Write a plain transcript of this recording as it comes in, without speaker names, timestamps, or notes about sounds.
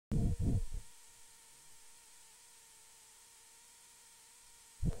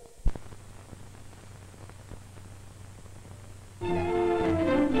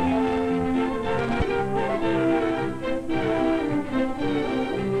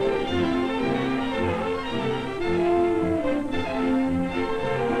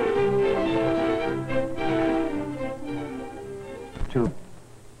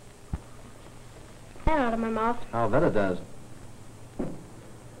bet it does.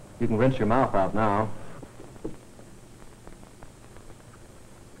 You can rinse your mouth out now.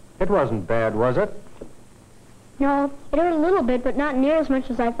 It wasn't bad, was it? No, it hurt a little bit, but not near as much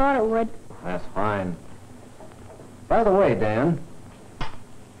as I thought it would. That's fine. By the way, Dan,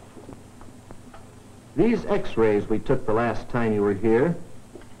 these x-rays we took the last time you were here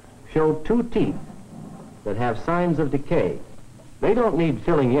showed 2 teeth that have signs of decay. They don't need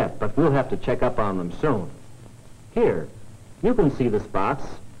filling yet, but we'll have to check up on them soon. Here, you can see the spots.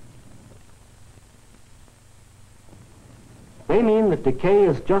 They mean that decay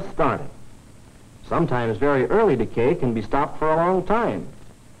is just starting. Sometimes very early decay can be stopped for a long time.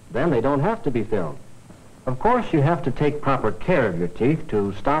 Then they don't have to be filled. Of course, you have to take proper care of your teeth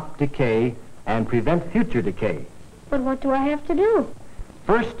to stop decay and prevent future decay. But what do I have to do?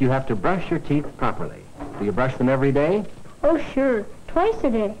 First, you have to brush your teeth properly. Do you brush them every day? Oh, sure. Twice a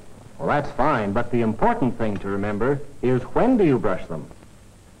day. Well, that's fine, but the important thing to remember is when do you brush them?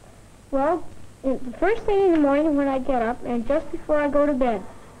 Well, the first thing in the morning when I get up and just before I go to bed.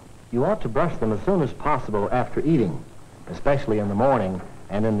 You ought to brush them as soon as possible after eating, especially in the morning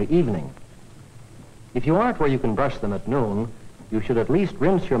and in the evening. If you aren't where you can brush them at noon, you should at least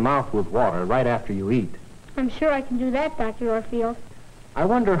rinse your mouth with water right after you eat. I'm sure I can do that, Dr. Orfield. I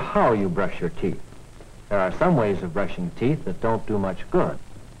wonder how you brush your teeth. There are some ways of brushing teeth that don't do much good.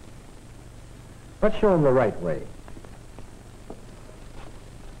 Let's show them the right way.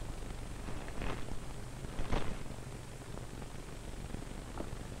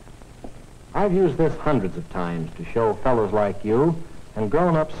 I've used this hundreds of times to show fellows like you and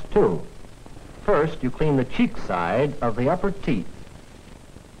grown-ups too. First, you clean the cheek side of the upper teeth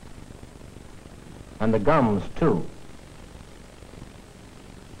and the gums too.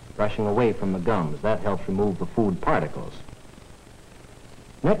 Brushing away from the gums, that helps remove the food particles.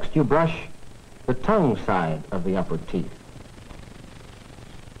 Next, you brush the tongue side of the upper teeth.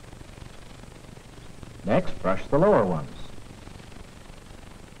 Next, brush the lower ones.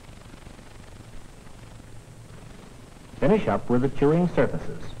 Finish up with the chewing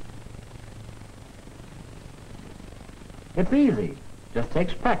surfaces. It's easy. Just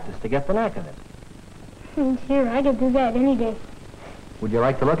takes practice to get the knack of it. Sure, I could do that any day. Would you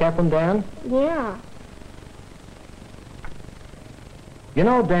like to look at them, Dan? Yeah. You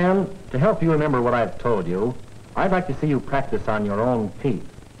know, Dan, to help you remember what I've told you, I'd like to see you practice on your own teeth.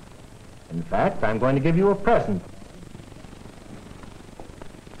 In fact, I'm going to give you a present.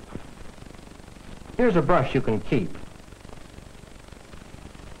 Here's a brush you can keep.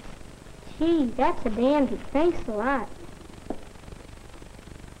 Gee, that's a dandy. Thanks a lot.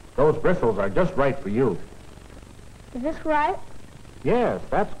 Those bristles are just right for you. Is this right? Yes,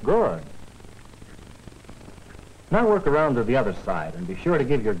 that's good. Now work around to the other side and be sure to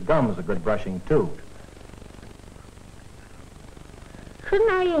give your gums a good brushing too. Shouldn't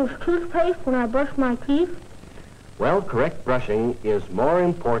I use toothpaste when I brush my teeth? Well, correct brushing is more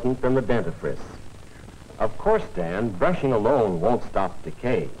important than the dentifrice. Of course, Dan, brushing alone won't stop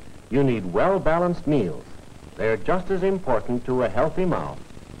decay. You need well-balanced meals. They're just as important to a healthy mouth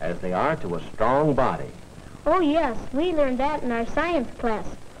as they are to a strong body. Oh, yes. We learned that in our science class.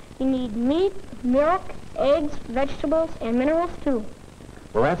 You need meat, milk, eggs, vegetables, and minerals, too.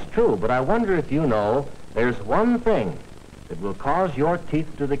 Well, that's true, but I wonder if you know there's one thing that will cause your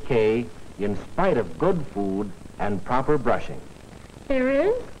teeth to decay in spite of good food and proper brushing. There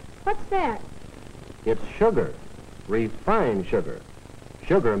is? What's that? It's sugar, refined sugar.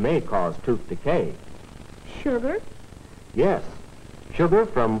 Sugar may cause tooth decay. Sugar? Yes, sugar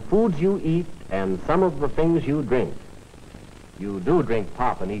from foods you eat and some of the things you drink. You do drink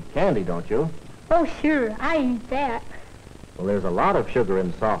pop and eat candy, don't you? Oh, sure. I eat that. Well, there's a lot of sugar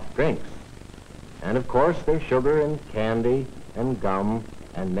in soft drinks. And, of course, there's sugar in candy and gum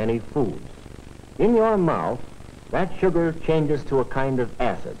and many foods. In your mouth, that sugar changes to a kind of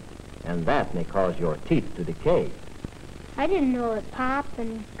acid, and that may cause your teeth to decay. I didn't know that pop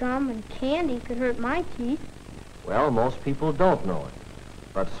and gum and candy could hurt my teeth. Well, most people don't know it.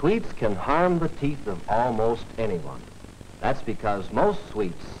 But sweets can harm the teeth of almost anyone. That's because most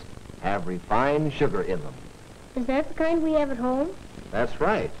sweets have refined sugar in them. Is that the kind we have at home? That's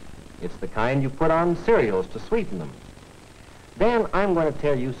right. It's the kind you put on cereals to sweeten them. Dan, I'm going to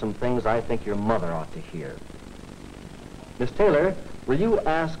tell you some things I think your mother ought to hear. Miss Taylor, will you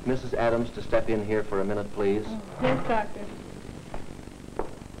ask Mrs. Adams to step in here for a minute, please? Yes, Doctor.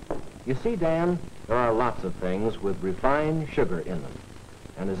 You see, Dan, there are lots of things with refined sugar in them.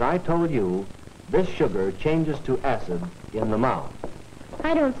 And as I told you, this sugar changes to acid in the mouth.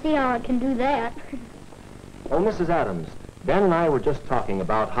 I don't see how it can do that. Oh, Mrs. Adams, Ben and I were just talking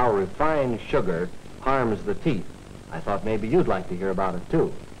about how refined sugar harms the teeth. I thought maybe you'd like to hear about it,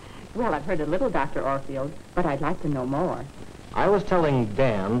 too. Well, I've heard a little, Dr. Orfield, but I'd like to know more. I was telling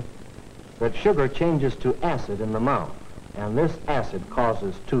Dan that sugar changes to acid in the mouth, and this acid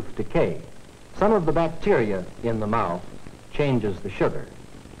causes tooth decay. Some of the bacteria in the mouth changes the sugar.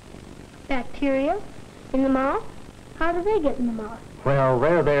 Bacteria in the mouth? How do they get in the mouth? Well,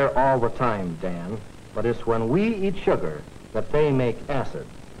 they're there all the time, Dan, but it's when we eat sugar that they make acid.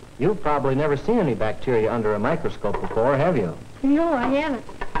 You've probably never seen any bacteria under a microscope before, have you? No, I haven't.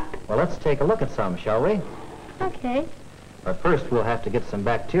 Well, let's take a look at some, shall we? Okay. But first, we'll have to get some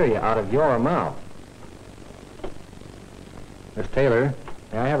bacteria out of your mouth. Miss Taylor,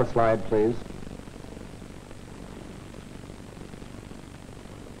 may I have a slide, please?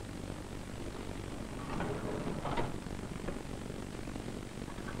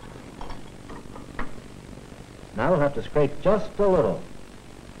 Now we'll have to scrape just a little.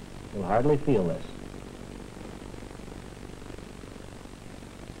 You'll hardly feel this.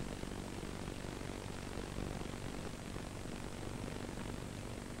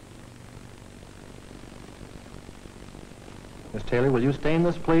 Miss Taylor, will you stain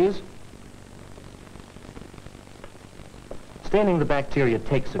this, please? Staining the bacteria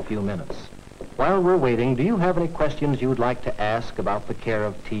takes a few minutes. While we're waiting, do you have any questions you'd like to ask about the care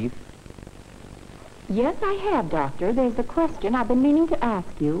of teeth? Yes, I have, Doctor. There's a question I've been meaning to ask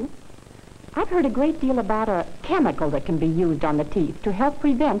you. I've heard a great deal about a chemical that can be used on the teeth to help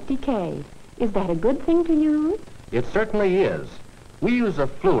prevent decay. Is that a good thing to use? It certainly is. We use a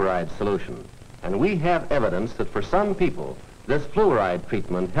fluoride solution, and we have evidence that for some people, this fluoride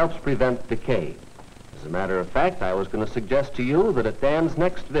treatment helps prevent decay. As a matter of fact, I was going to suggest to you that at Dan's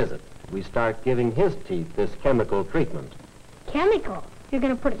next visit, we start giving his teeth this chemical treatment. Chemical? You're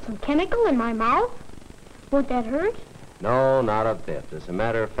going to put some chemical in my mouth? Won't that hurt? No, not a bit. As a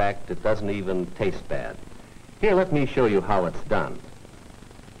matter of fact, it doesn't even taste bad. Here, let me show you how it's done.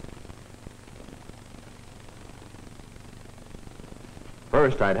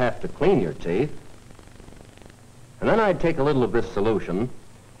 First, I'd have to clean your teeth. And then I'd take a little of this solution.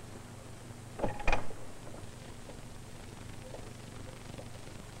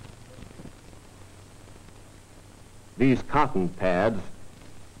 These cotton pads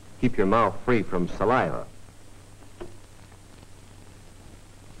keep your mouth free from saliva.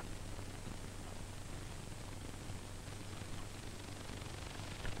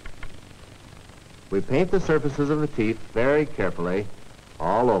 We paint the surfaces of the teeth very carefully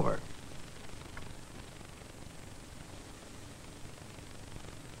all over.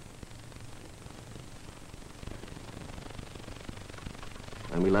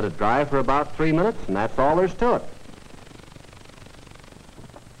 And we let it dry for about 3 minutes, and that's all there's to it.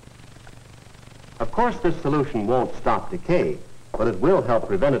 Of course, this solution won't stop decay, but it will help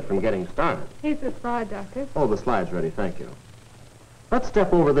prevent it from getting started. Here's the slide, Doctor. Oh, the slide's ready, thank you. Let's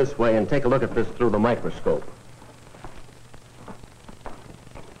step over this way and take a look at this through the microscope.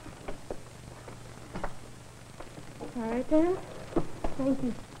 All right, then. Thank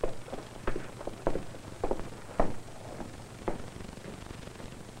you.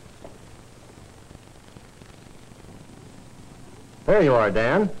 There you are,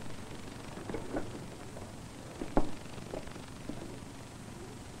 Dan.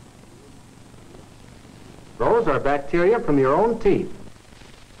 Those are bacteria from your own teeth.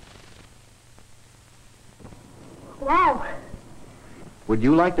 Wow. Would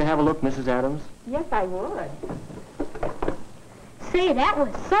you like to have a look, Mrs. Adams? Yes, I would. Say, that was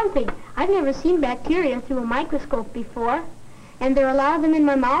something. I've never seen bacteria through a microscope before. And there are a lot of them in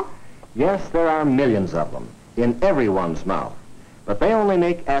my mouth? Yes, there are millions of them in everyone's mouth. But they only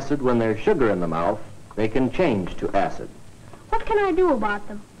make acid when there's sugar in the mouth. They can change to acid. What can I do about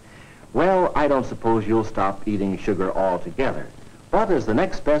them? Well, I don't suppose you'll stop eating sugar altogether. But as the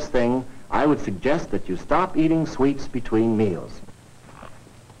next best thing, I would suggest that you stop eating sweets between meals.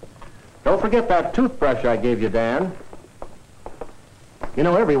 Don't forget that toothbrush I gave you, Dan. You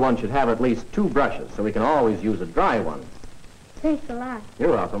know, everyone should have at least 2 brushes, so we can always use a dry one. Thanks a lot.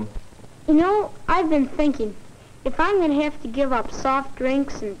 You're welcome. You know, I've been thinking, if I'm going to have to give up soft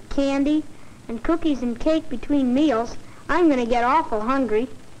drinks and candy and cookies and cake between meals, I'm going to get awful hungry.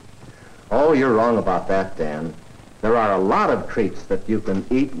 Oh, you're wrong about that, Dan. There are a lot of treats that you can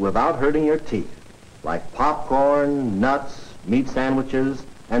eat without hurting your teeth, like popcorn, nuts, meat sandwiches,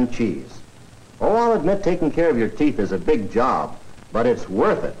 and cheese. Oh, I'll admit taking care of your teeth is a big job, but it's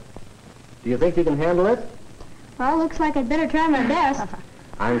worth it. Do you think you can handle it? Well, looks like I'd better try my best.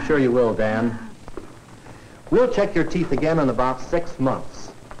 I'm sure you will, Dan. We'll check your teeth again in about 6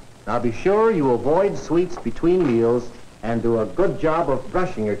 months. Now be sure you avoid sweets between meals and do a good job of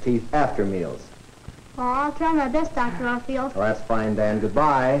brushing your teeth after meals. I'll try my best, Dr. Ruffield. Well, that's fine, Dan.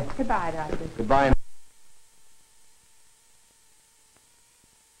 Goodbye. Goodbye, Doctor. Goodbye.